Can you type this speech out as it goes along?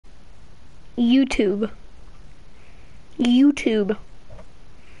YouTube. YouTube.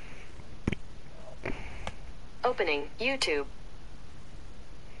 Opening YouTube.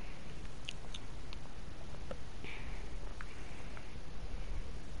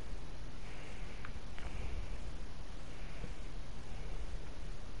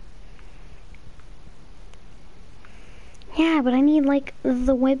 Yeah, but I need like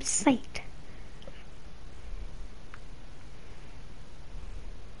the website.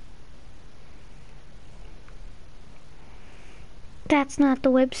 That's not the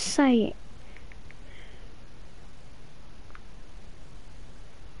website.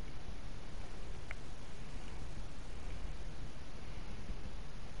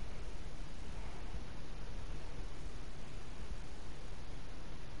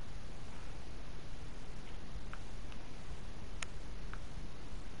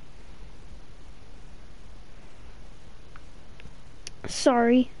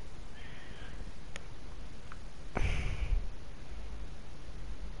 Sorry.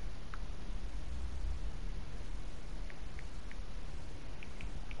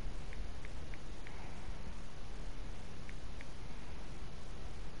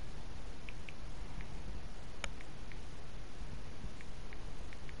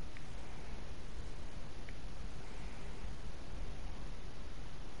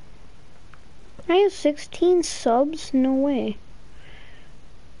 I have 16 subs? No way.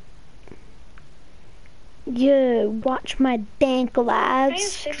 Yeah, watch my dank live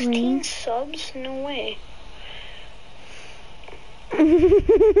stream. 16 subs? No way.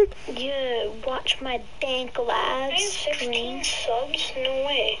 Yeah, watch my dank live stream. 16 subs? No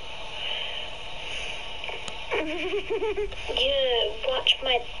way. Yeah, watch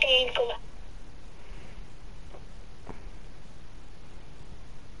my dank live.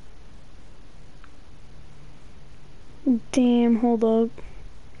 Damn, hold up.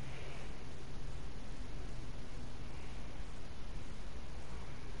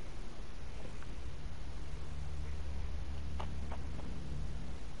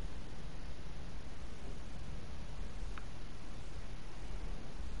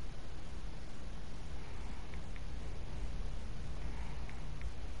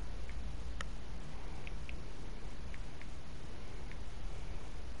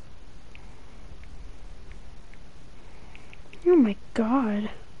 Oh my god.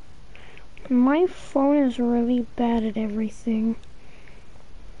 My phone is really bad at everything.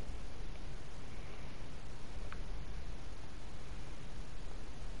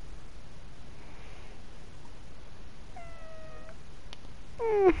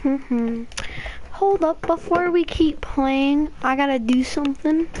 Hold up, before we keep playing, I gotta do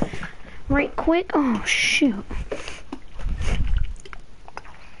something right quick. Oh shoot.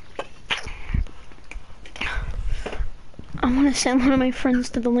 I want to send one of my friends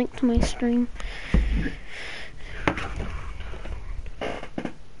to the link to my stream.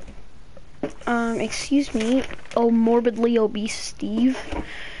 Excuse me, oh morbidly obese Steve.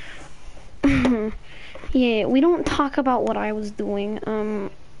 Yeah, we don't talk about what I was doing.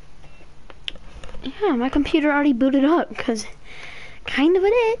 Yeah, my computer already booted up, because kind of a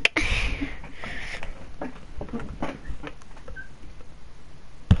dick.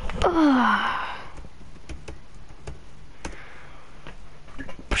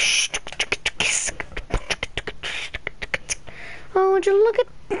 Oh, would you look at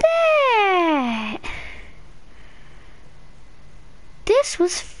that? This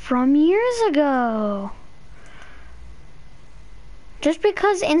was from years ago. Just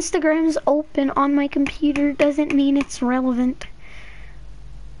because Instagram's open on my computer doesn't mean it's relevant.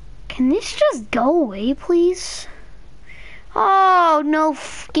 Can this just go away, please? Oh, no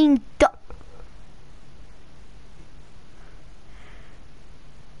fucking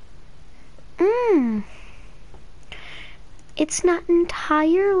It's not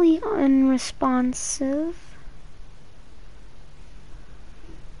entirely unresponsive.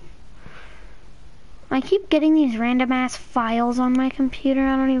 I keep getting these random ass files on my computer.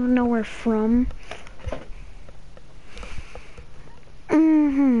 I don't even know where from.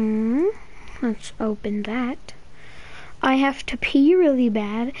 Let's open that. I have to pee really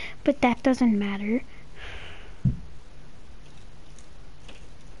bad, but that doesn't matter.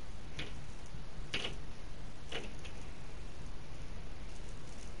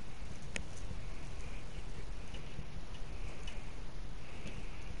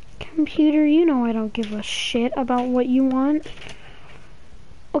 Computer, you know I don't give a shit about what you want.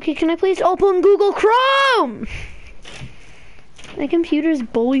 Okay, can I please open Google Chrome? My computer's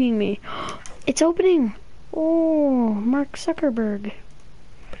bullying me. It's opening. Oh, Mark Zuckerberg.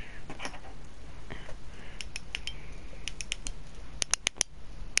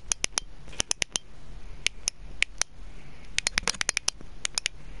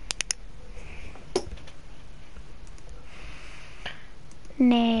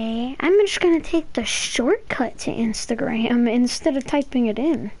 Nay, I'm just gonna take the shortcut to Instagram instead of typing it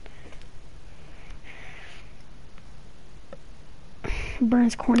in.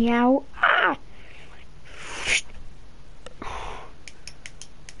 Burns corny out. Ah!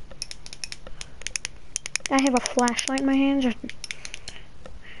 I have a flashlight in my hand.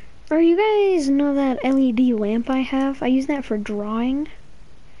 Or you guys know that LED lamp I have? I use that for drawing.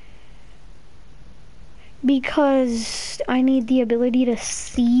 Because I need the ability to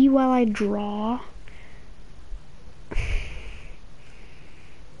see while I draw.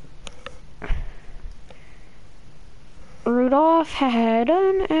 Rudolph had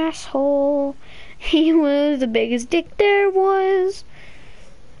an asshole. He was the biggest dick there was.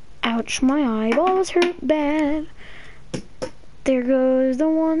 Ouch, my eyeballs hurt bad. There goes the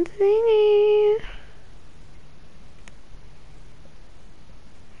one thingy.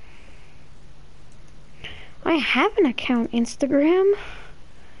 I have an account Instagram.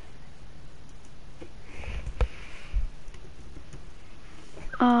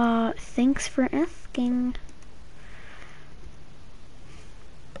 Thanks for asking.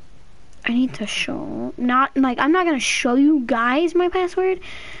 I need to show, not like, I'm not gonna show you guys my password,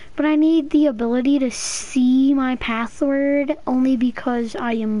 but I need the ability to see my password only because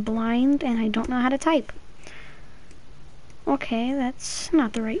I am blind and I don't know how to type. Okay, that's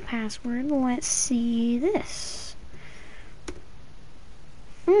not the right password. Let's see this.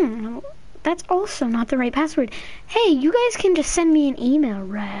 That's also not the right password. Hey, you guys can just send me an email,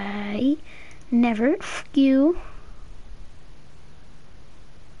 right? Never. F you.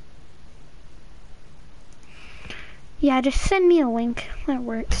 Yeah, just send me a link. That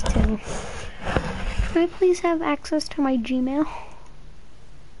works too. Can I please have access to my Gmail?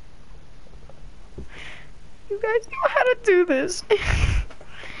 You guys know how to do this.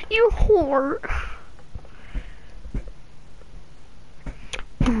 You whore.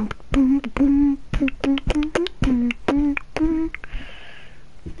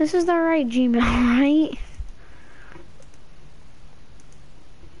 This is the right Gmail, right?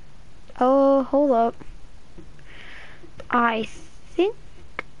 Oh, hold up. I think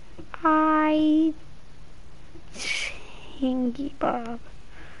Hingy Bob.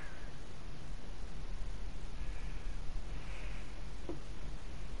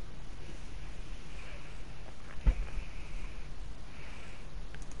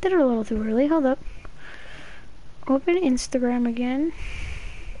 Did it a little too early. Hold up. Open Instagram again.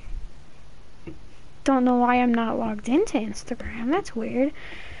 Don't know why I'm not logged into Instagram. That's weird.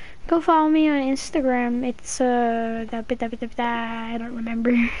 Go follow me on Instagram. It's I don't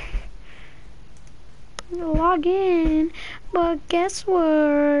remember. Log in. But guess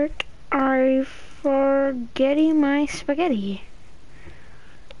what? I'm forgetting my spaghetti.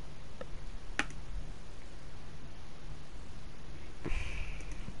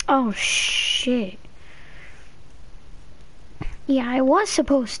 Oh shit. Yeah, I was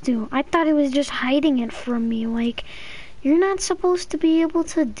supposed to. I thought it was just hiding it from me. Like, you're not supposed to be able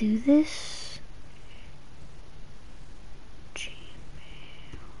to do this.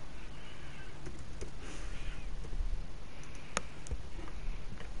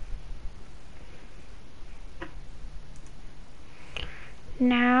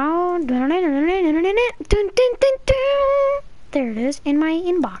 Now, there it is in my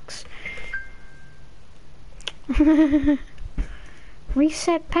inbox.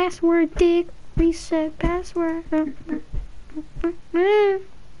 Reset password, dick. Reset password.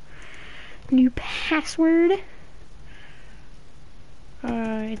 New password.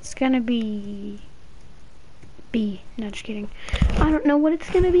 It's gonna be B. No, just kidding. I don't know what it's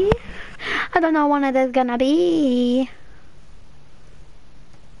gonna be. I don't know what it is gonna be.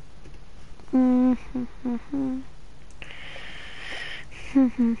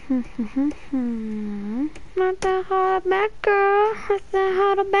 Not that hot back girl. Not that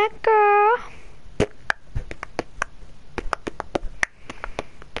hot back girl.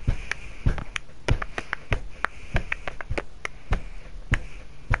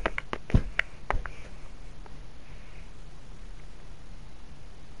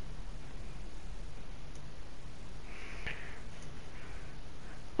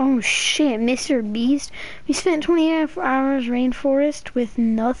 Oh shit, Mr. Beast. We spent 28 hours rainforest with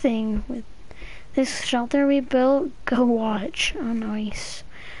nothing. With this shelter we built, go watch. Oh, nice.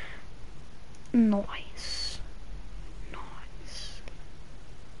 Nice. Nice.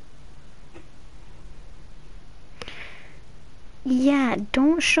 Yeah,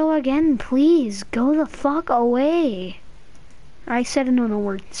 don't show again, please. Go the fuck away. I said another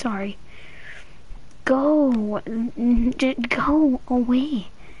word, sorry. Go. Go away.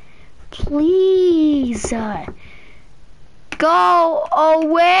 Please. Go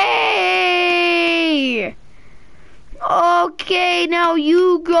away! Okay, now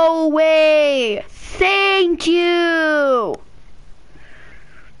you go away. Thank you.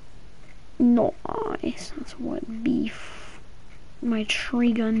 Nice. That's what beef. My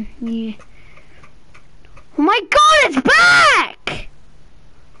tree gun. Yeah. Oh my God, it's back!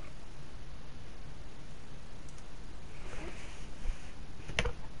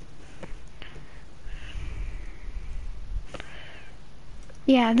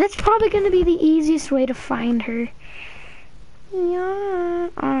 Yeah, that's probably gonna be the easiest way to find her. Yeah.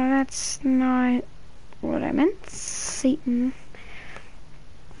 Oh, that's not what I meant. Satan.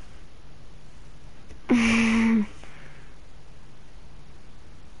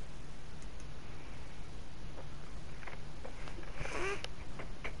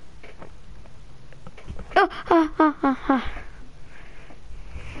 Oh, ha, ha, ha, ha.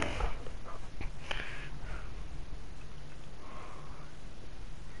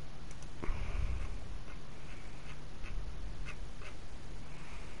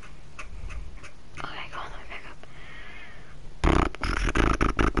 Okay, go on, back up.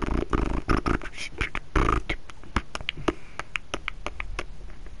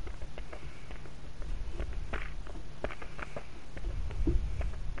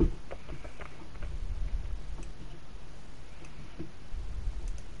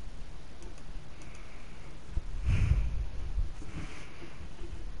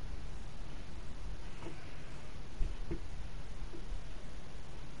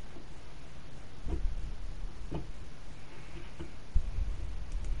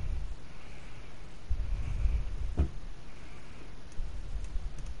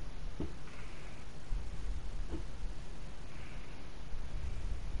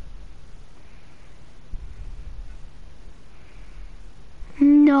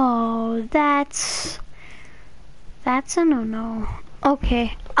 No, that's a no-no.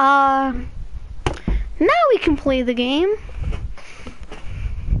 Okay, now we can play the game.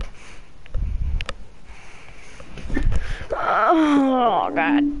 Oh,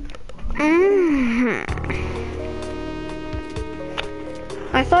 God.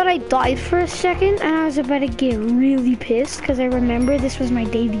 I thought I died for a second, and I was about to get really pissed, because I remember this was my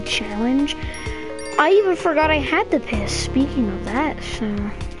daily challenge. I even forgot I had to piss, speaking of that, so...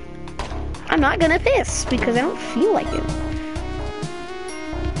 I'm not gonna piss, because I don't feel like it.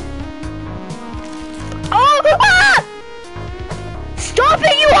 Oh! Ah! Stop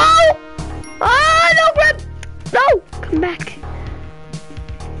it, you hoe! Ah, no, Rip! No! Come back.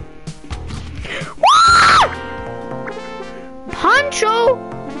 Ah! Poncho!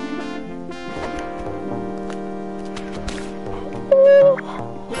 Oh,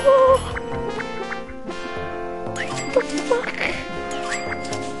 oh. What the fuck?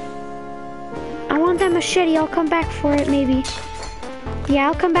 I want that machete. I'll come back for it, maybe. Yeah,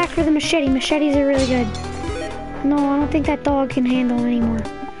 I'll come back for the machete. Machetes are really good. No, I don't think that dog can handle anymore.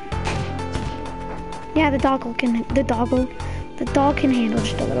 Yeah, the dog can handle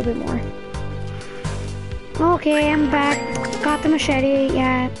just a little bit more. Okay, I'm back. Got the machete,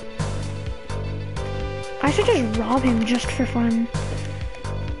 yeah. I should just rob him just for fun.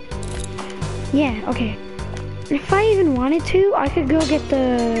 Yeah, okay. If I even wanted to, I could go get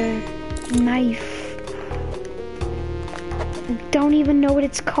the knife. Don't even know what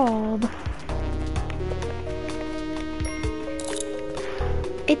it's called.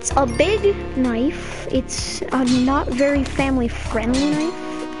 It's a big knife. It's a not very family-friendly knife.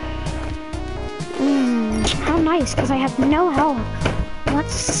 How nice, because I have no health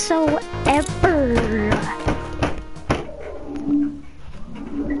whatsoever.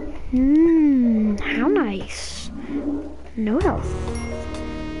 How nice. No health.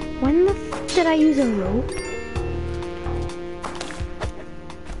 When the f did I use a rope?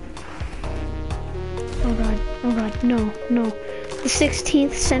 Oh god, no. The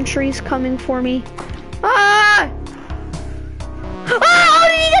 16th century's coming for me. Ah! How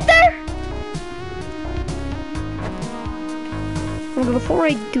did he get there? Okay, before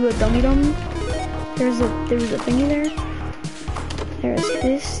I do a dummy dum, there was a thingy there. There's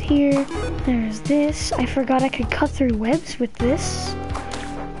this here. There's this. I forgot I could cut through webs with this.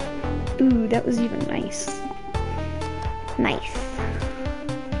 Ooh, that was even nice. Nice.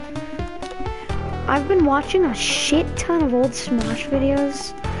 I've been watching a shit ton of old Smosh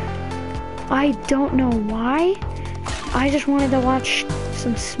videos. I don't know why. I just wanted to watch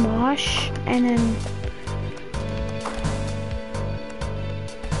some Smosh, and then...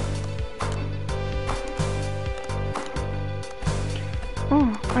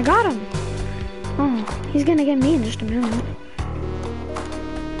 Oh, I got him. Oh, he's gonna get me in just a minute.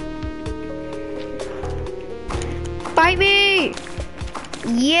 Bite me!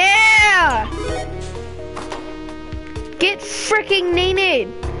 Yeah! Get freaking nated!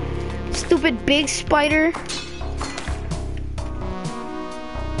 Stupid big spider.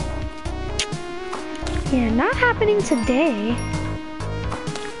 Yeah, not happening today.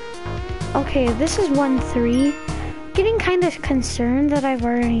 Okay, this is 1-3. Getting kind of concerned that I've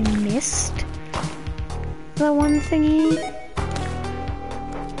already missed the one thingy.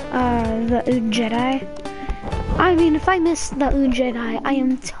 The Ood Jedi. I mean, if I miss the Ood Jedi, I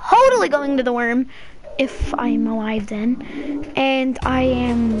am totally going to the worm. If I'm alive then. And I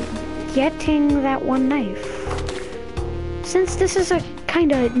am getting that one knife. Since this is a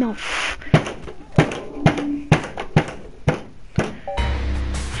kind of, no.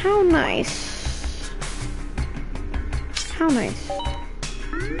 How nice. How nice.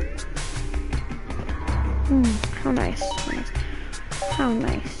 How nice. How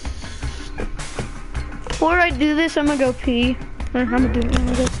nice. Before I do this, I'm gonna go pee. I'm gonna do it. I'm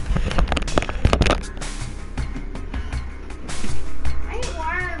gonna go. I ain't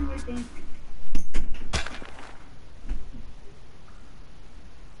wired everything.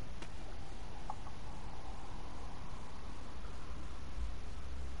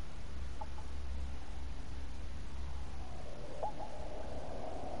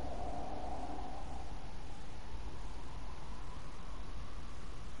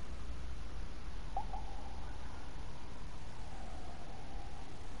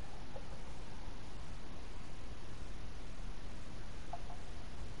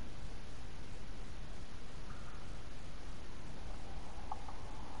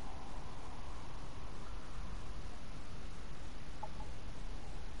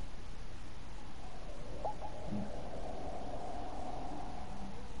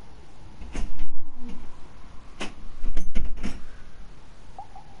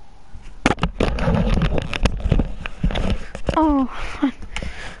 Oh,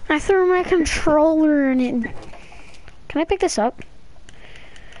 I threw my controller in it. Can I pick this up?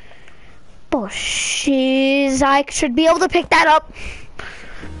 Oh, shiz, I should be able to pick that up.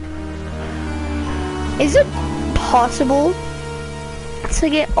 Is it possible to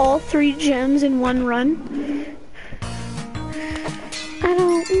get all 3 gems in one run? I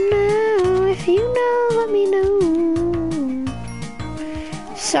don't know. If you know, let me know.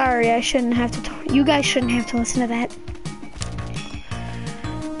 Sorry, I shouldn't have to you guys shouldn't have to listen to that.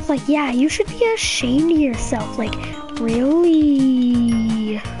 Like, yeah, you should be ashamed of yourself. Like,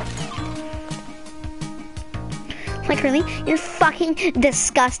 really? Like, really? You're fucking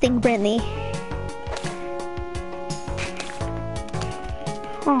disgusting, Brittany.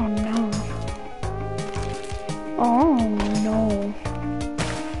 Oh, no. Oh, no.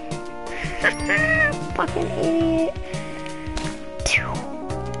 Fucking idiot.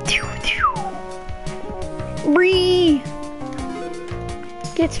 Bree!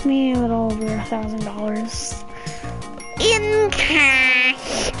 Gets me a little over $1,000 in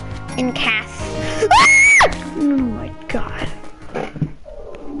cash. In cash. Ah! Oh my god!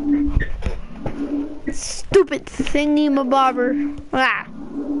 Stupid thingy mabobber. Ah.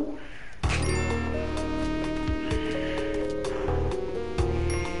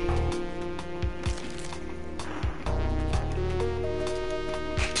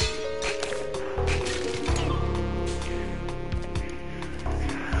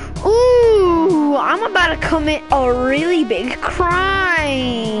 I'm about to commit a really big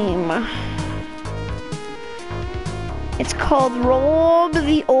crime. It's called rob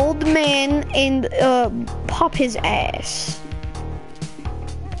the old man and pop his ass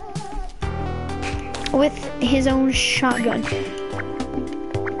with his own shotgun.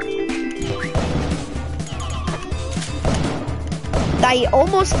 I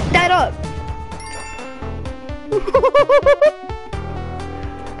almost fucked that up.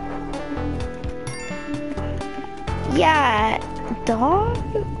 Yeah, dog?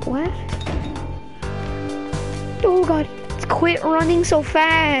 What? Oh god, quit running so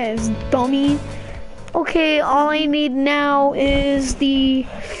fast, dummy. Okay, all I need now is the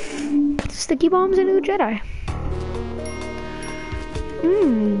sticky bombs and Ood Jedi.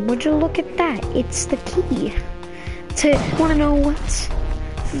 Would you look at that? It's the key to wanna know what's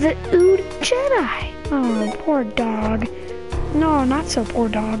the Ood Jedi. Oh, poor dog. No, not so poor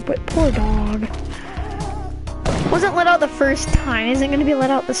dog, but poor dog. Wasn't let out the first time, isn't gonna be let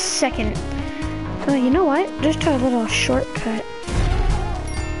out the second. You know what? Just try a little shortcut.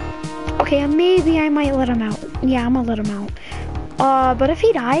 Okay, maybe I might let him out. Yeah, I'm gonna let him out. But if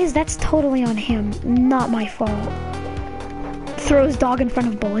he dies, that's totally on him, not my fault. Throws dog in front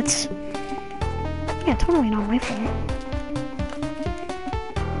of bullets. Yeah, totally not my fault.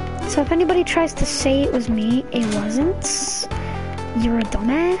 So if anybody tries to say it was me, it wasn't. You're a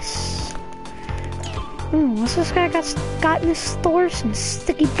dumbass. What's this guy got in his store? Some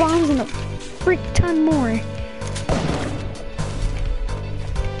sticky bombs and a freak ton more.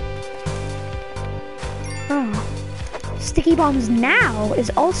 Oh. Sticky bombs now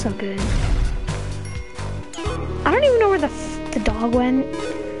is also good. I don't even know where the dog went.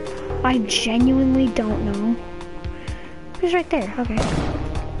 I genuinely don't know. He's right there, okay.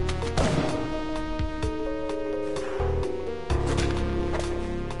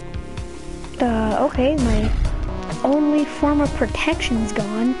 Okay, my only form of protection's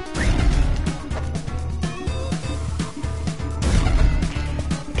gone.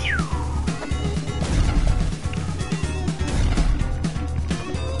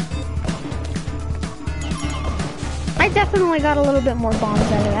 I definitely got a little bit more bombs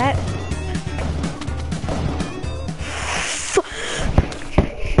out of that.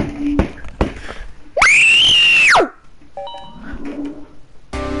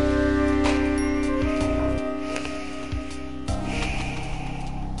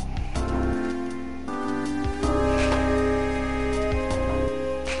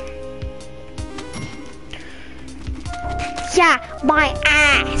 Yeah, my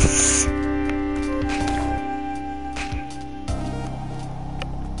ass.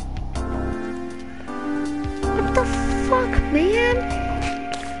 What the fuck, man?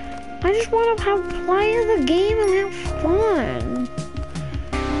 I just want to play the game and have fun.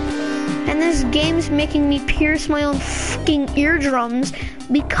 And this game's making me pierce my own fucking eardrums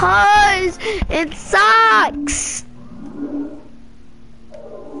because it sucks.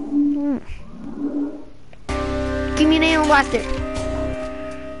 Give me an anal blaster.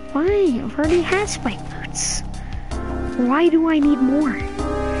 Why? I've already had spike boots. Why do I need more?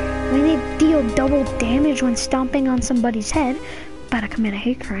 I mean, they deal double damage when stomping on somebody's head, but I commit a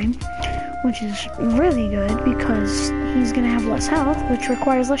hate crime, which is really good because he's gonna have less health, which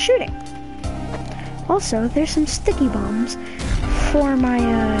requires less shooting. Also, there's some sticky bombs for my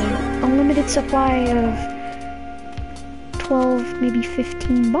unlimited supply of 12, maybe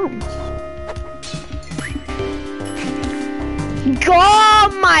 15 bombs.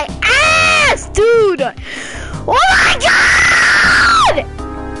 God, my ass, dude! Oh my god!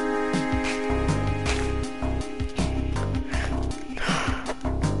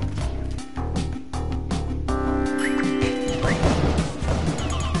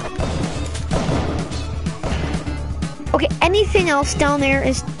 Okay, anything else down there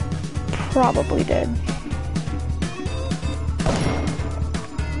is probably dead.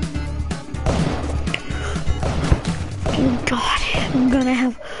 God, I'm gonna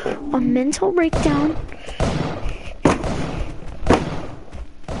have a mental breakdown.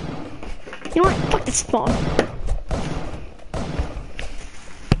 You know what? Fuck this spawn.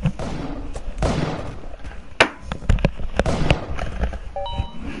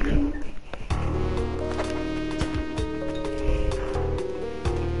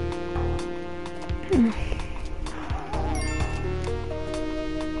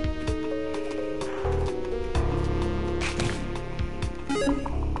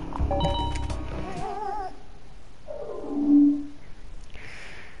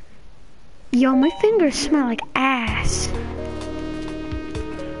 Yo, my fingers smell like ass.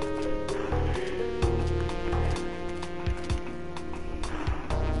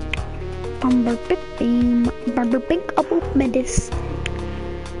 Bumper bip beam, bumper pink apple medis.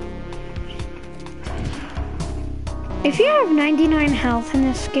 If you have 99 health in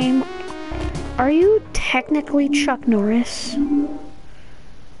this game, are you technically Chuck Norris?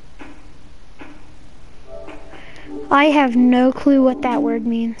 I have no clue what that word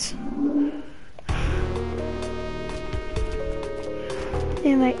means.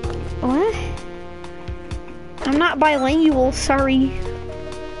 And like, what? I'm not bilingual, sorry.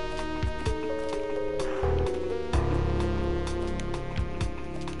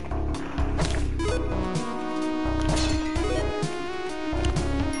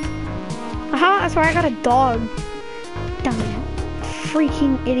 Aha, that's why I got a dog. Dumb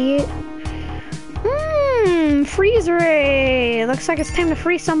freaking idiot. Freeze ray. Looks like it's time to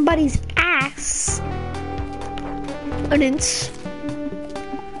freeze somebody's ass. An inch.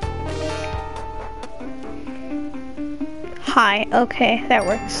 Hi, okay, that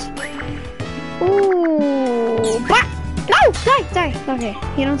works. Ooh, bah! No, die. Okay,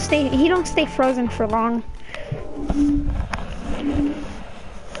 he don't stay frozen for long.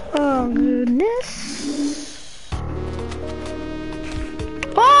 Oh goodness.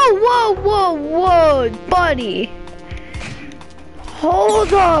 Oh, whoa, buddy.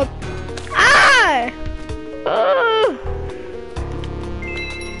 Hold up. Ah!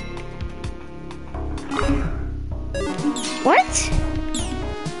 What?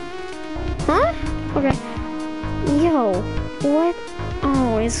 Huh? Okay. Yo, what?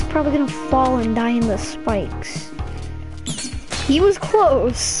 Oh, he's probably gonna fall and die in the spikes. He was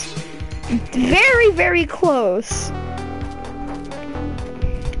close. Very, very close.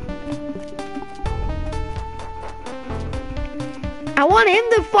 I want him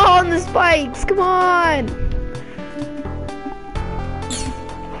to fall in the spikes. Come on.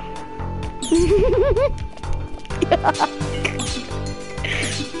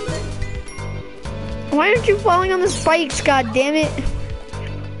 Why aren't you falling on the spikes? God damn it.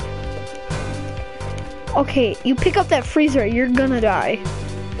 Okay, you pick up that freezer. You're gonna die.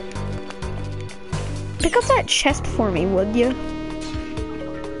 Pick up that chest for me, would you?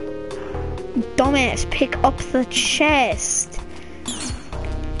 Dumbass, pick up the chest.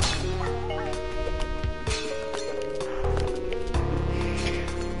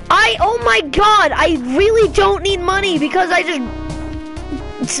 Oh my god, I really don't need money because I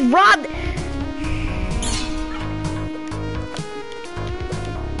just robbed.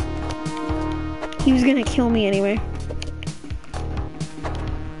 He was gonna kill me anyway.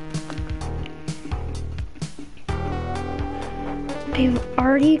 I've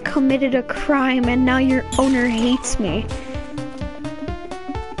already committed a crime and now your owner hates me.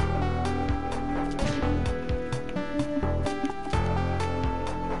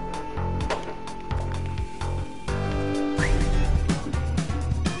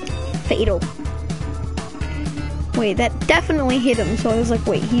 Fatal. Wait, that definitely hit him, so I was like,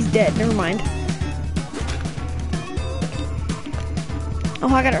 wait, he's dead, never mind. Oh,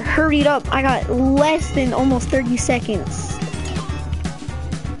 I gotta hurry it up. I got less than almost 30 seconds.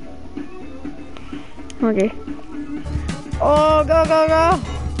 Okay. Oh, go, go, go.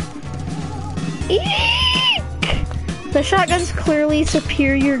 Eek! The shotgun's clearly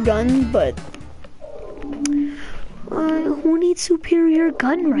superior gun, but who needs superior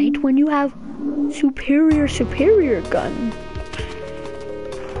gun, right? When you have superior gun.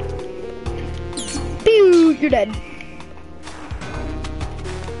 Pew, you're dead.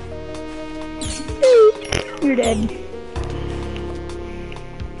 Pew, you're dead.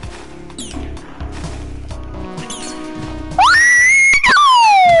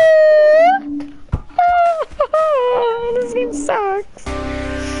 This game sucks.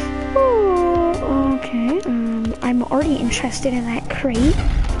 Oh, okay. I'm already interested in that crate.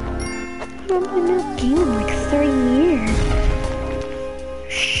 I haven't played this game in like 3 years.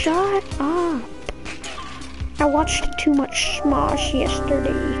 Shut up. I watched too much Smosh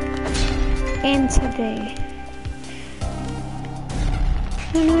yesterday and today.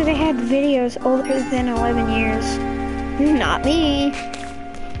 I knew they had videos older than 11 years. Not me.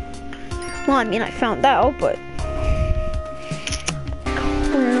 Well, I mean, I found out, but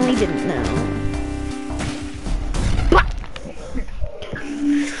clearly didn't know.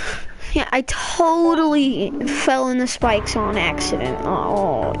 Yeah, I totally fell in the spikes on accident.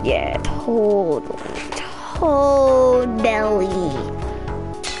 Oh, yeah, totally.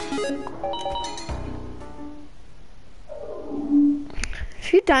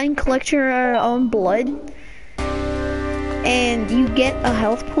 If you die and collect your own blood, and you get a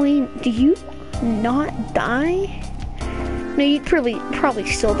health point, do you not die? No, you'd probably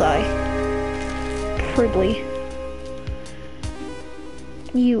still die. Probably.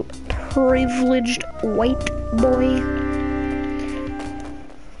 You privileged white boy.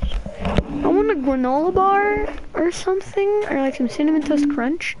 I want a granola bar or something, or like some Cinnamon Toast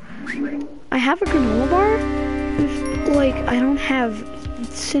Crunch. I have a granola bar, like I don't have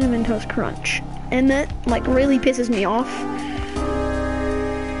Cinnamon Toast Crunch, and that like really pisses me off.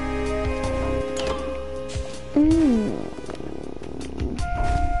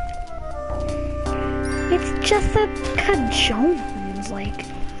 It's just that Jones, like,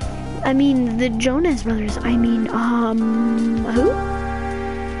 I mean the Jonas Brothers. I mean, who?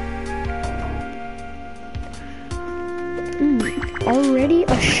 Already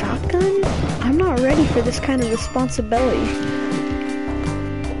a shotgun? I'm not ready for this kind of responsibility.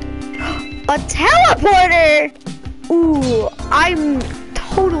 A teleporter! Ooh, I'm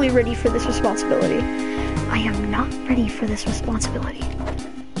totally ready for this responsibility. I am not ready for this responsibility.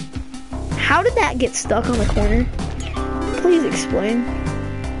 How did that get stuck on the corner? Please explain.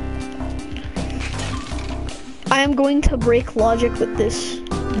 I am going to break logic with this.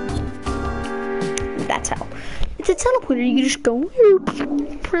 That's how. It's a teleporter. You just go,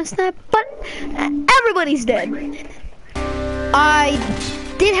 press that button. Everybody's dead. I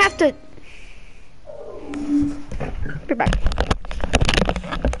did have to. Be back.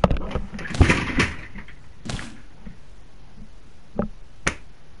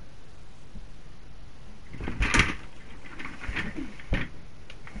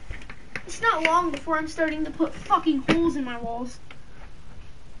 long before I'm starting to put fucking holes in my walls.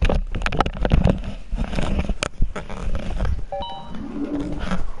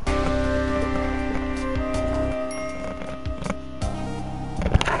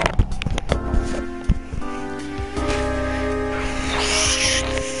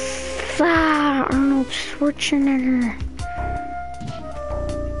 Arnold Schwarzenegger.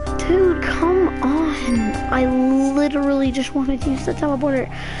 Dude, come on. I literally just wanted to use the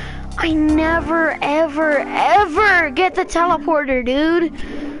teleporter. I never, ever, ever get the teleporter, dude.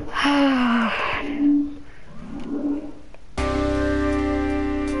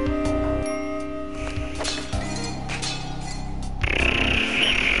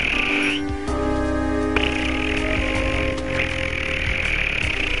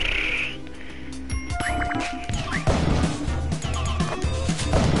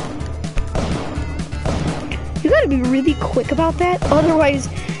 You gotta be really quick about that, otherwise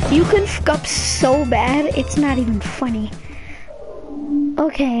you can fuck up so bad, it's not even funny.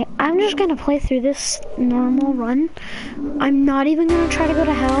 Okay, I'm just gonna play through this normal run. I'm not even gonna try to go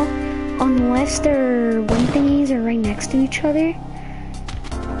to hell unless their wing thingies are right next to each other.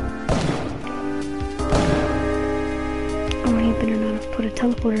 Oh, you better not have put a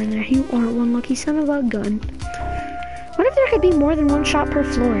teleporter in there. You aren't one lucky son of a gun. What if there could be more than one shot per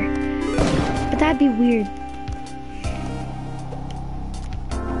floor? But that'd be weird.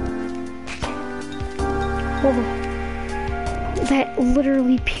 Oh, that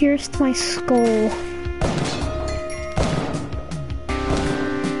literally pierced my skull.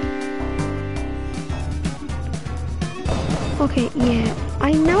 Okay, yeah,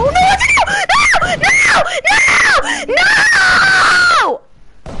 I know. No!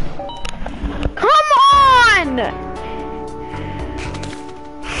 Come on!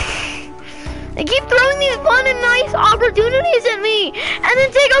 They keep throwing these fun and nice opportunities at me, and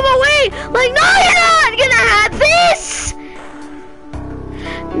then take them away. Like, no, you're not gonna have this.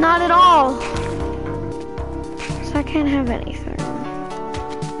 Not at all. So I can't have anything.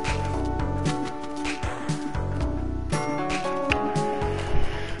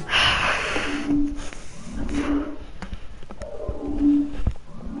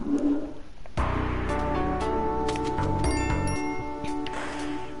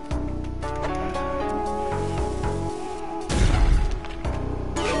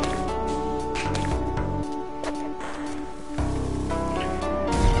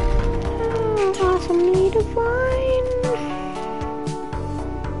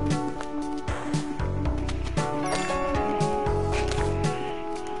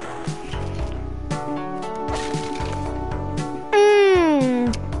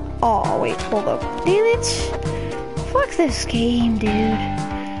 Oh, wait, hold up. Damn it. Fuck this game, dude.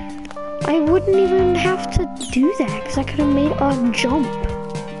 I wouldn't even have to do that, because I could have made a jump.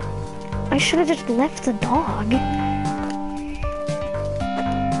 I should have just left the dog.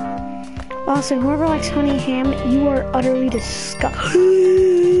 Also, whoever likes honey ham, you are utterly disgusting.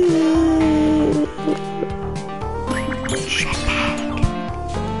 Shitbag.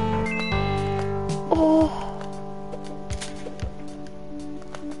 Oh.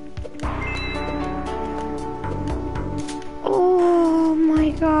 Oh my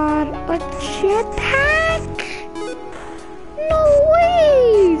god, a jetpack? No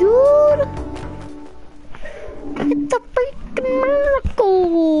way, dude! It's a freaking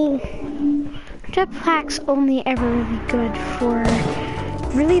miracle! Jetpacks only ever really good for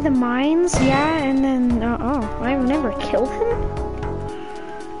really the mines, yeah, and then, oh, I've never killed him?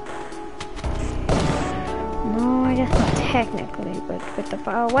 No, I guess not technically, but with the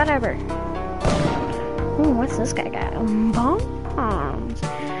file, whatever. Ooh, what's this guy got? Bombs.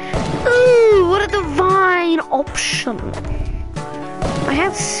 Ooh, what a divine option. I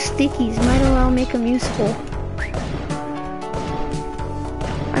have stickies, might as well make them useful.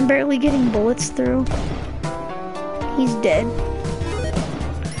 I'm barely getting bullets through. He's dead.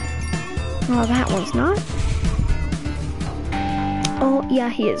 Oh, that one's not. Oh, yeah,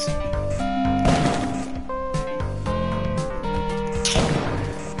 he is.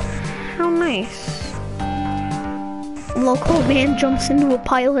 How nice. Local man jumps into a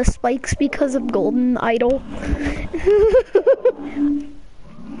pile of spikes because of golden idol.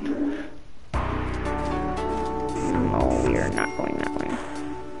 No, we are not going that way.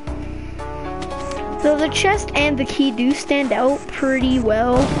 So the chest and the key do stand out pretty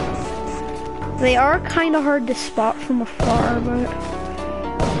well. They are kind of hard to spot from afar, but...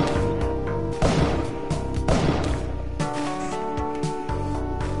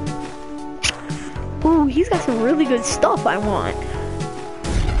 Ooh, he's got some really good stuff I want.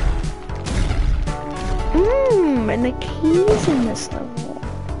 And the keys in this level.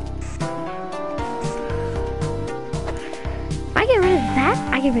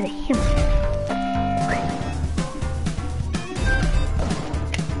 give her the healing.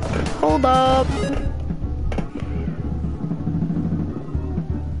 Hold up.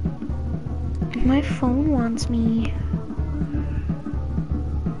 My phone wants me.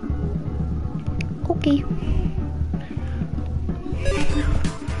 Okay.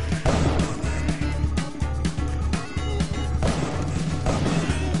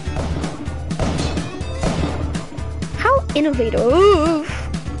 How innovative.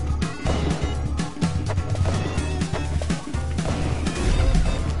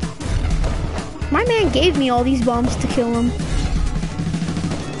 My man gave me all these bombs to kill him.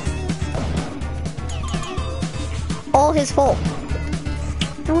 All his fault.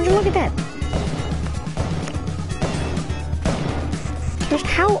 Now would you look at that? Just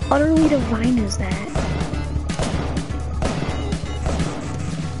how utterly divine is that?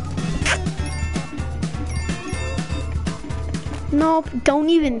 Nope, don't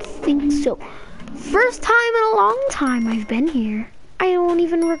even think so. First time in a long time I've been here. I don't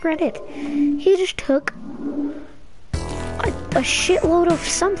even regret it. He just took a shitload of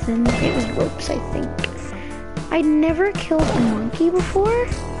something. It was ropes, I think. I'd never killed a monkey before.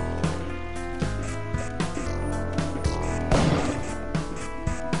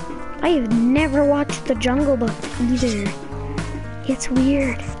 I have never watched The Jungle Book either. It's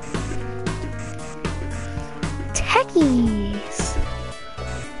weird. Techies.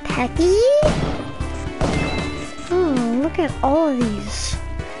 Techie? Oh, look at all of these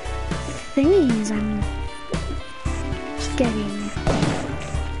thingies I'm getting.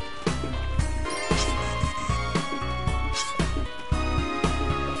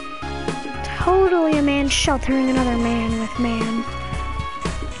 Totally a man sheltering another man with man.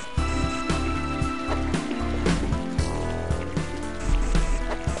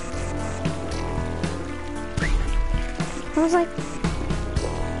 I was like,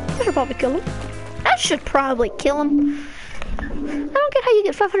 I should probably kill him. I should probably kill him. I don't get how you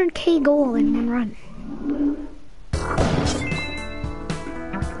get 500k gold in one run.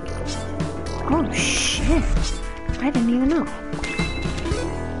 Oh shit. I didn't even know.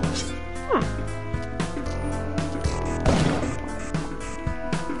 Huh.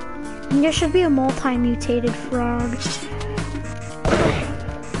 There should be a multi-mutated frog.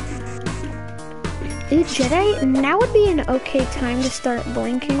 Ooh, Jedi, now would be an okay time to start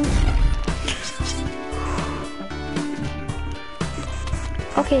blinking.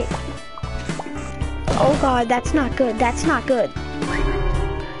 Okay. Oh god, that's not good. That's not good.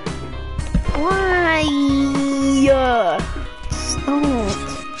 Why? Stop.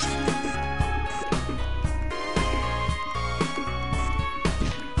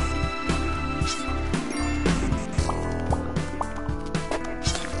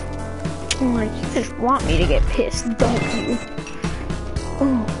 Like, you just want me to get pissed, don't you?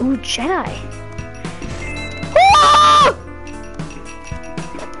 Ooh, Jedi. Ah!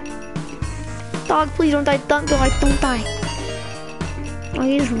 Dog, please don't die, don't die. Oh,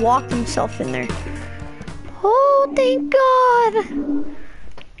 he just walked himself in there. Oh, thank God.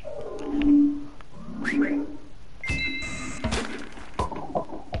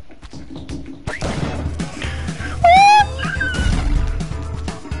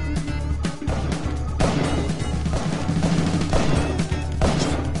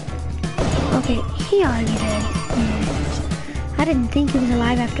 Okay, he ought to be dead. Yeah. I didn't think he was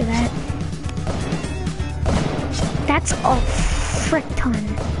alive after that. That's a frick ton.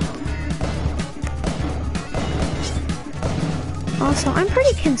 Also, I'm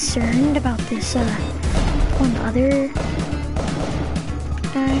pretty concerned about this one other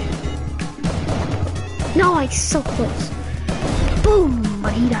guy. No, like so close. Boom!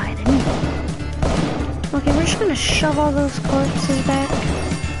 But he died anyway. Okay, we're just gonna shove all those corpses back.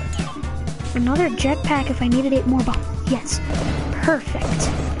 Another jetpack if I needed 8 more bombs. Yes. Perfect.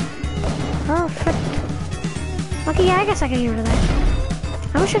 Perfect. Okay, yeah, I guess I can get rid of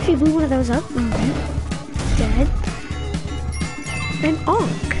that. I wish if you blew one of those up. Okay. Dead. An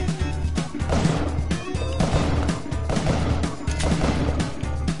Onk.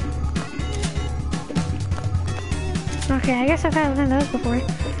 Okay, I guess I've had one of those before.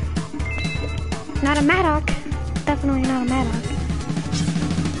 Not a Maddock. Definitely not a Maddock.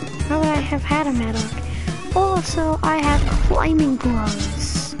 How would I have had a Maddock? Also, I have climbing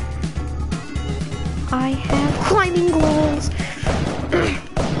gloves. I have climbing gloves.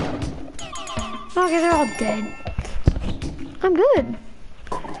 Okay, they're all dead. I'm good.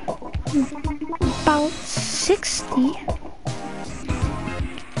 About 60.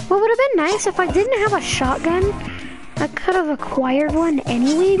 What would have been nice if I didn't have a shotgun? I could have acquired one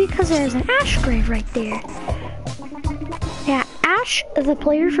anyway because there's an ash grave right there. Yeah, Ash, the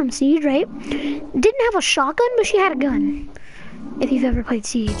player from Siege, right, didn't have a shotgun, but she had a gun. If you've ever played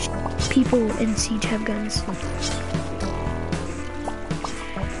Siege, people in Siege have guns.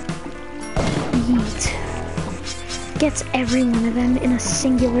 Yeet. Gets every one of them in a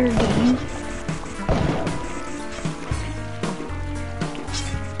singular game.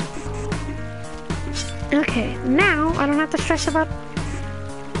 Okay, now I don't have to stress about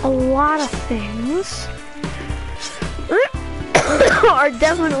a lot of things. Are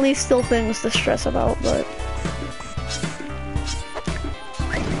definitely still things to stress about, but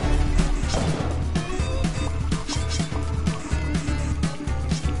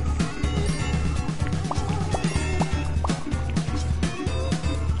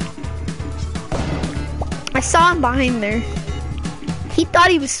I saw him behind there. He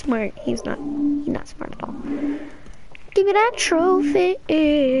thought he was smart. He's not smart at all. Give me that trophy.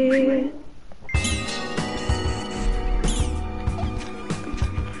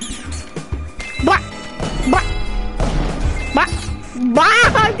 Bah! Bah! Bah!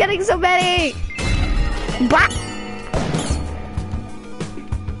 Bah! I'm getting so many! Bah!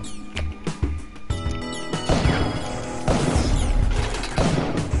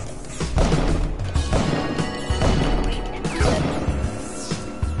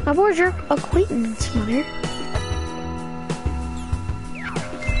 Aboard your acquaintance, mother.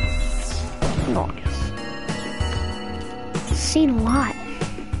 Nice. Seen a lot.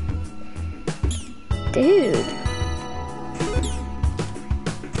 Dude.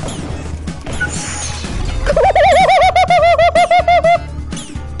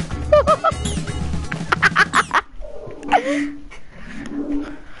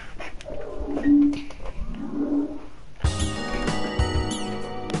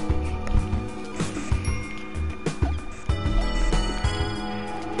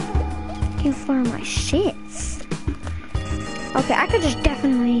 For my shits. Okay, I could just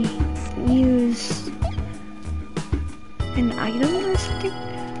definitely use an item or something.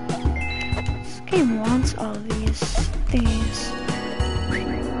 This game wants all of these things.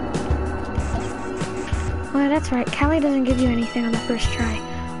 Well, that's right. Callie doesn't give you anything on the first try.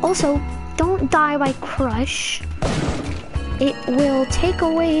 Also, don't die by crush. It will take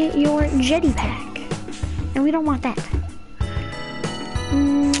away your jetty pack, and we don't want that.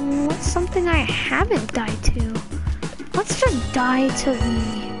 What's something I haven't died to? Let's just die to the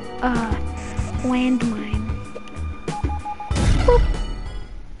landmine. Boop.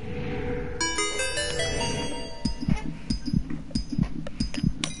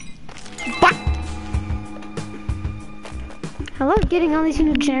 Bah! I love getting all these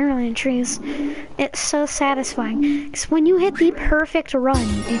new general entries. It's so satisfying. Because when you hit the perfect run,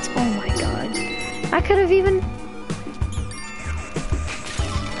 it's oh my god. I could have even...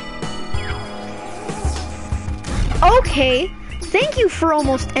 Okay, thank you for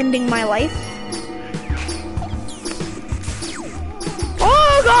almost ending my life.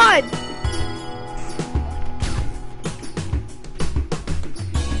 Oh god!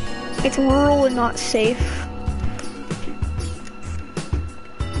 It's rural and not safe.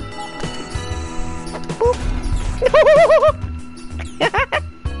 Boop.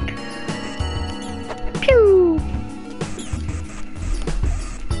 Pew!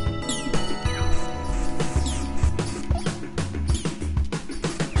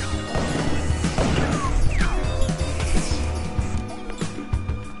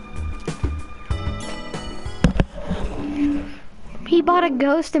 He bought a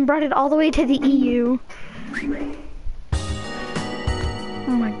ghost and brought it all the way to the EU. Oh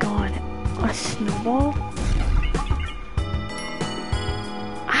my god, a snowball?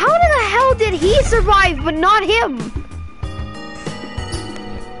 How the hell did he survive but not him?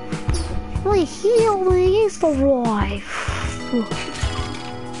 Well, he survived.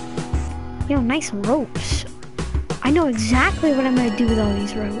 Yo, nice ropes. I know exactly what I'm gonna do with all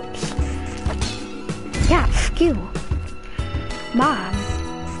these ropes. Yeah, phew. Bomb.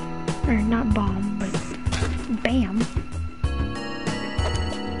 Or not bomb, but bam.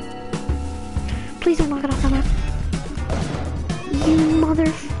 Please don't knock it off the map. You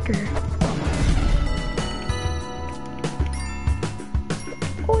motherfucker.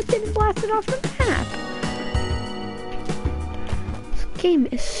 Oh, it didn't blast it off the map. This game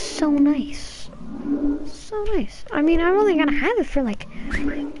is so nice. So nice. I mean, I'm only gonna have it for like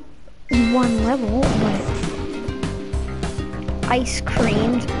one level, but ice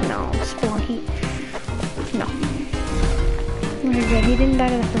cream, no, spawn heat, no. Very good, he didn't die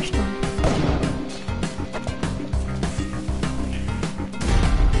to the first one.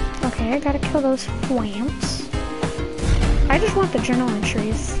 Okay, I gotta kill those flamps. I just want the journal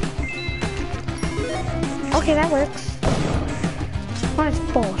entries. Okay, that works.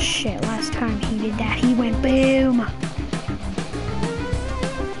 That's bullshit. Last time he did that, he went boom.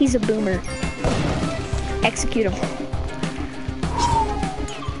 He's a boomer. Execute him.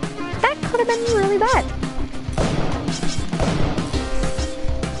 That could have been really bad.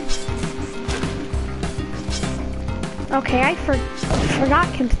 Okay, I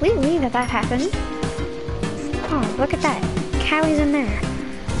forgot completely that happened. Oh, look at that. Callie's in there.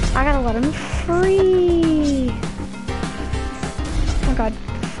 I gotta let him free. Oh god,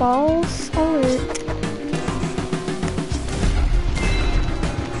 false alert.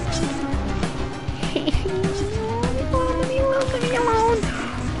 Leave me alone.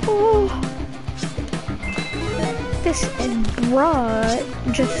 Oh. This bruh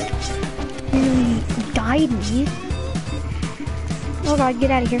just really died me. Oh god,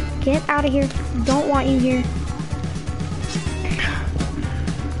 get out of here. Get out of here. Don't want you here.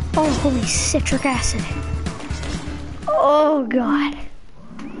 Oh, holy citric acid. Oh god.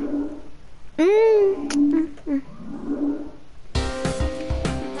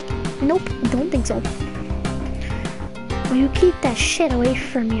 Nope, don't think so. Will you keep that shit away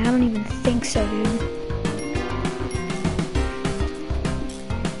from me? I don't even think so, dude.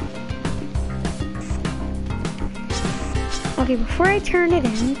 Okay, before I turn it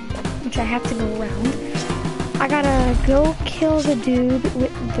in, which I have to go around, I gotta go kill the dude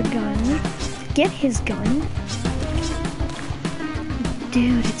with the gun, get his gun.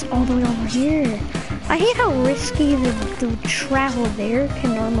 Dude, it's all the way over here. I hate how risky the travel there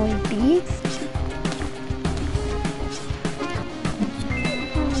can normally be.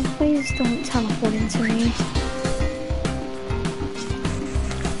 Oh, please don't teleport into me.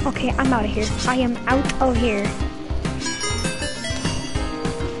 Okay, I'm out of here. I am out of here.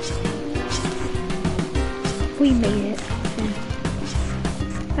 We made it.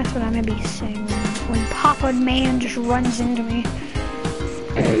 That's what I'm gonna be saying when Papa Man just runs into me.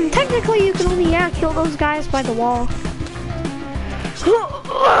 Technically, you can only, kill those guys by the wall.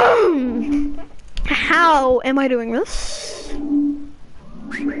 How am I doing this?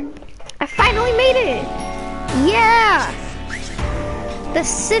 I finally made it! Yeah! The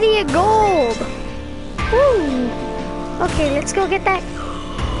City of Gold! Woo! Okay, let's go get that.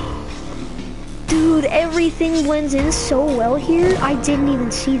 Dude, everything blends in so well here. I didn't even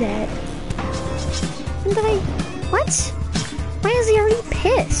see that. When did I... What? Why is he already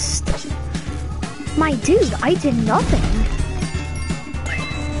pissed? My dude, I did nothing.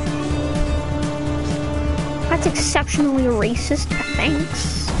 That's exceptionally racist.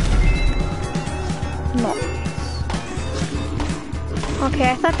 Thanks. Nice.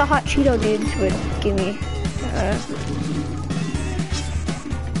 Okay, I thought the hot Cheeto dudes would give me...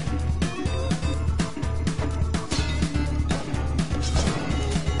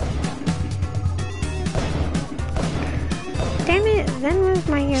 Damn it, then was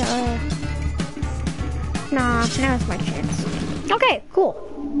my, Nah, now's my chance. Okay, cool.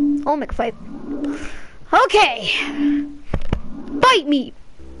 Olmec fight. Okay! Bite me,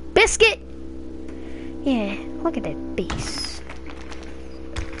 biscuit! Yeah, look at that face.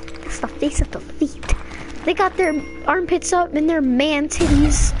 That's the face of the feet. They got their armpits up and their man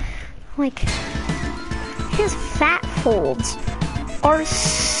titties. Like, his fat folds are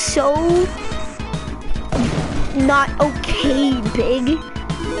so... not okay big.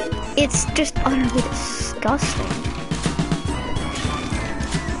 It's just utterly disgusting.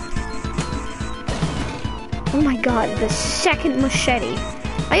 Oh my god, the second machete.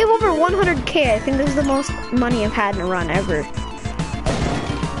 I have over 100k. I think this is the most money I've had in a run ever.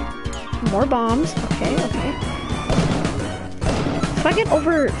 More bombs. Okay, okay. If I get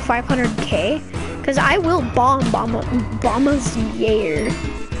over 500k, because I will bomb Bama's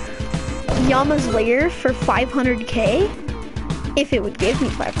Yama's lair for 500k, if it would give me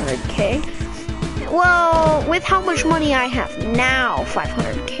 500k. Well, with how much money I have now,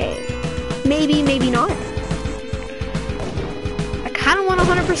 500k. Maybe, maybe not. I kind of want to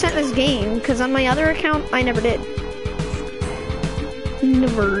 100% this game, because on my other account, I never did.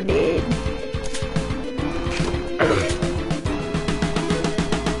 Never did.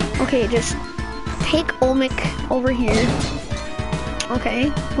 Okay, just take Olmec over here.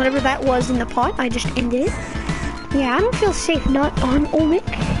 Okay, whatever that was in the pot, I just ended it. Yeah, I don't feel safe not on Olmec.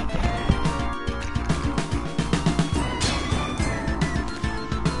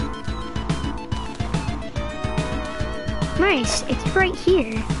 Nice, it's right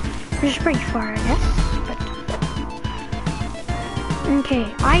here. Which is pretty far, I guess. But... okay,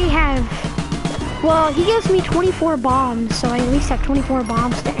 I have... well, he gives me 24 bombs, so I at least have 24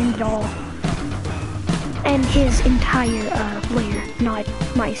 bombs to end it all. And his entire layer, not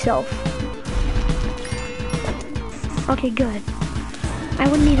myself. Okay, good. I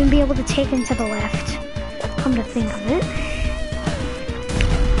wouldn't even be able to take him to the left. Come to think of it.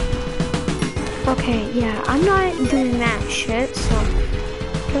 Okay, yeah, I'm not doing that shit, so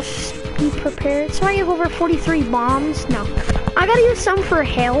just be prepared. So I have over 43 bombs. No, I gotta use some for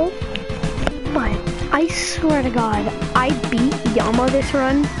hail, but I swear to God, I beat Yama this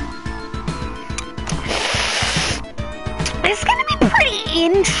run. It's gonna be pretty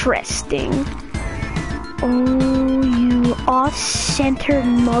interesting. Oh, you off-centered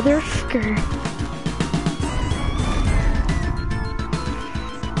motherfucker.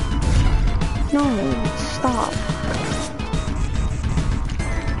 No, stop.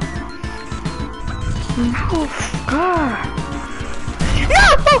 No, God. No!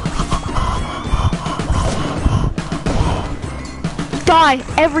 Die,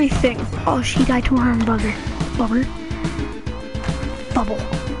 everything. Oh, she died to her own bugger. Bubber. Bubble.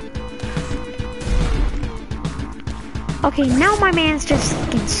 Okay, now my man's just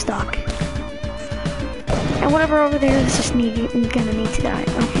getting stuck. And whatever over there is just gonna need to die.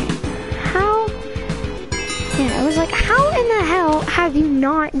 Okay. How? Yeah, I was like, how in the hell have you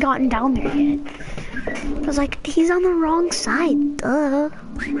not gotten down there yet? I was like, he's on the wrong side, duh.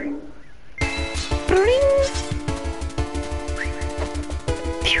 Bring.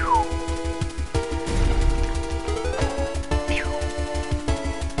 Pew. Pew.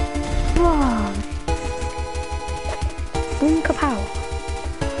 Boom. Boom kapow.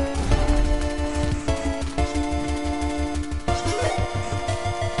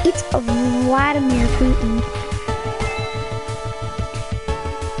 It's a Vladimir Putin.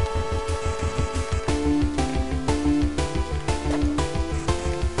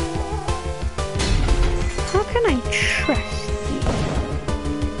 How can I trust you?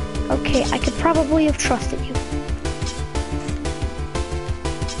 Okay, I could probably have trusted you.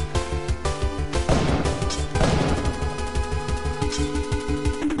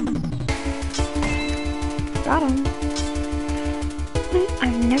 Got him.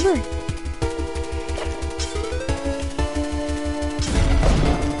 I've never...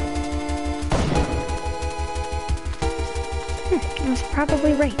 I was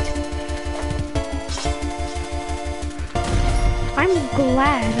probably right. I'm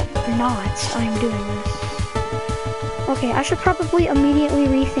glad not I'm doing this. Okay, I should probably immediately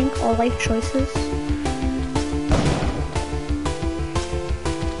rethink all life choices.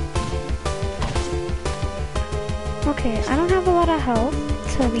 Okay, I don't have a lot of health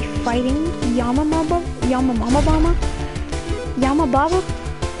to be fighting Yama Baba.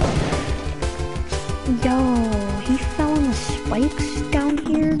 Yo, he fell in the spikes down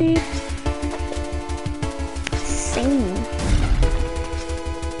here, dude. Same.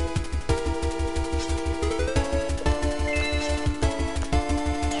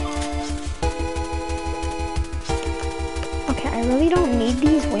 Okay, I really don't need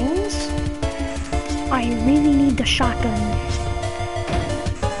these wings. I really need the shotgun.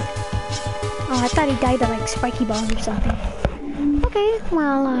 Oh, I thought he died to like spiky balls or something. Okay,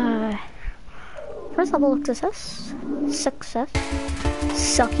 well, first level of success. Success.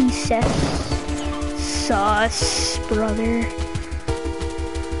 Sucky cess. Sus, brother.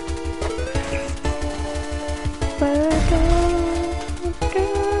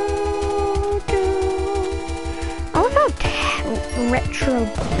 I love how retro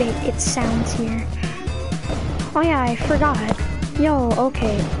bit it sounds here. Oh yeah, I forgot. Yo,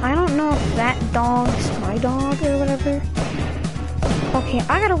 okay, I don't know if that dog's my dog or whatever. Okay,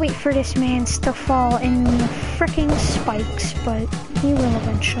 I gotta wait for this man to fall in the fricking spikes, but he will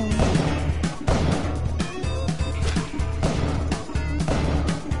eventually.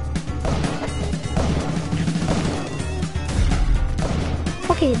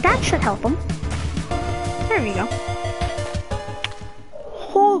 Okay, that should help him. There we go.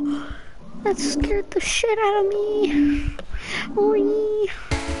 Oh, that scared the shit out of me. Wee.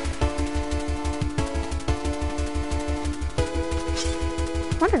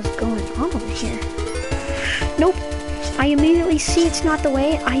 What is going on over here? Nope. I immediately see it's not the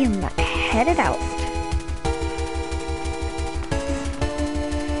way. I am headed out.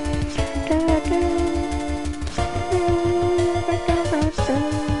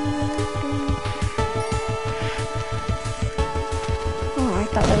 Oh, I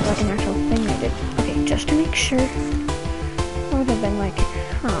thought that was like an actual thing I did. Okay, just to make sure. I would have been like,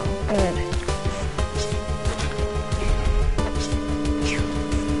 oh, good.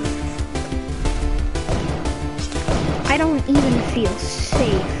 I don't even feel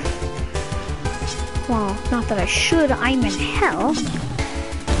safe. Well, not that I should, I'm in hell.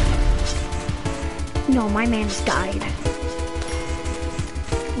 No, my man's died.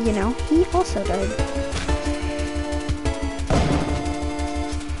 You know, he also died.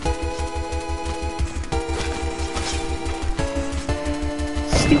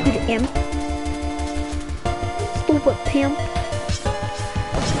 stupid imp. Stupid pimp.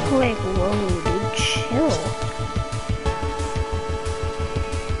 Like, whoa, dude, chill.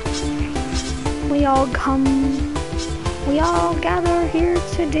 We all gather here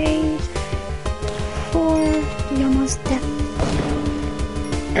today for Yama's death.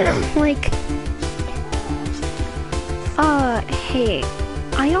 Like, hey,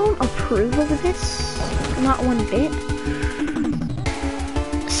 I don't approve of this, not one bit.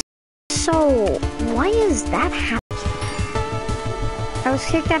 So, why is that happening? I was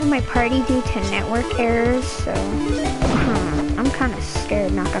kicked out of my party due to network errors, so I'm kind of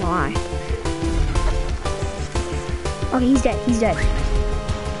scared, not gonna lie. Oh, he's dead, he's dead.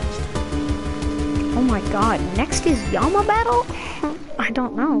 Oh my god, next is Yama battle? I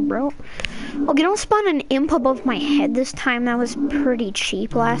don't know, bro. Okay, don't spawn an imp above my head this time. That was pretty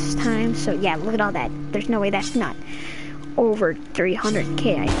cheap last time, so yeah, look at all that. There's no way that's not over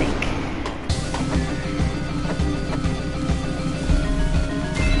 300k, I think.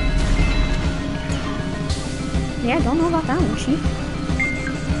 Yeah, don't know about that one, Chief.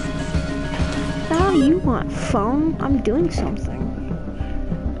 What do you want, phone? I'm doing something.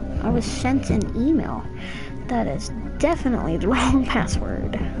 I was sent an email. That is definitely the wrong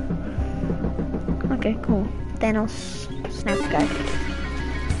password. Okay, cool. Thanos, snap guy.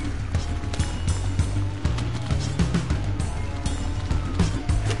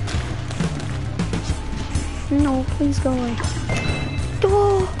 No, please go away.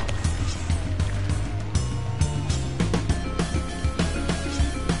 Oh!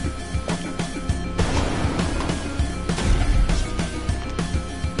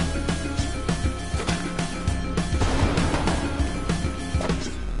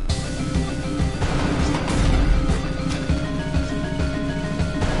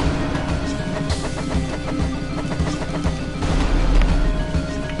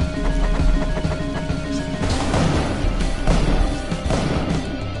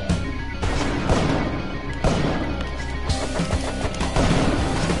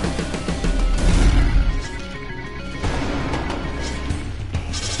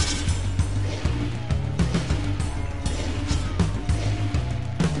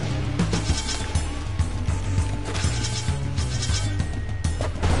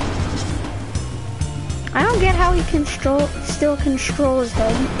 I don't get how he can still control his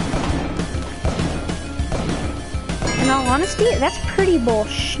head. In all honesty, that's pretty bull,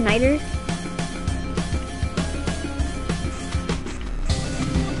 Schneider.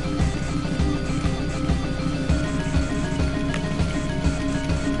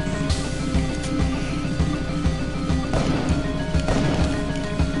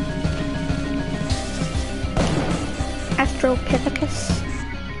 Astropithecus.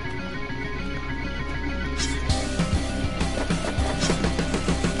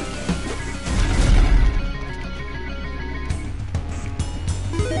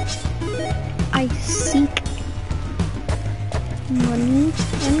 I seek money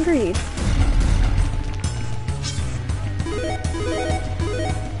and greed.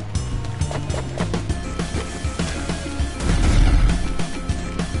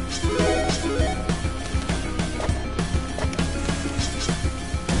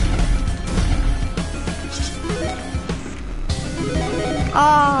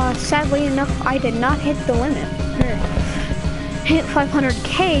 Sadly enough, I did not hit the limit. Hit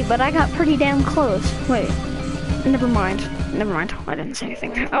 500k, but I got pretty damn close. Wait, never mind. Never mind. I didn't say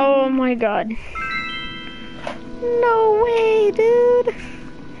anything. Oh my god. No way, dude.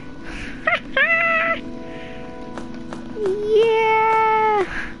 Yeah,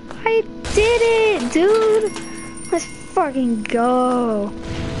 I did it, dude. Let's fucking go.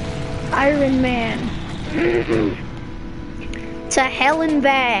 Iron Man. To hell and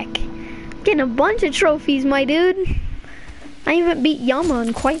back. Getting a bunch of trophies, my dude. I haven't beat Yama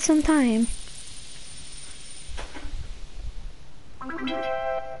in quite some time.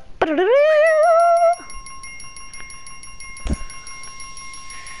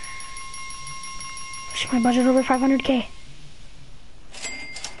 Push my budget over 500k.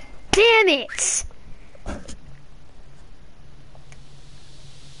 Damn it!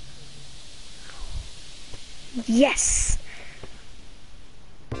 Yes!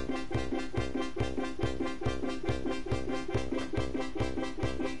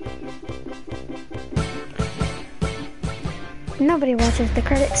 Nobody watches the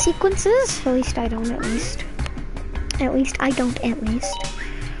credit sequences. At least I don't, at least. At least I don't, at least.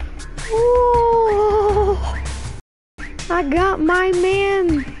 Ooh, I got my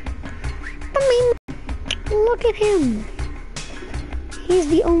man. I mean, look at him. He's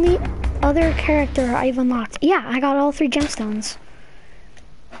the only other character I've unlocked. Yeah, I got all 3 gemstones.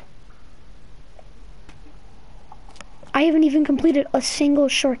 I haven't even completed a single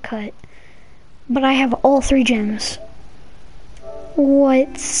shortcut. But I have all 3 gems.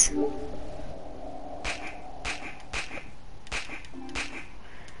 What?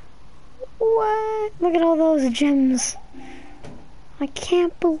 What? Look at all those gems. I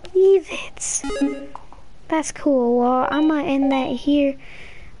can't believe it. That's cool. Well, I'm gonna end that here.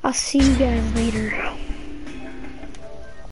 I'll see you guys later.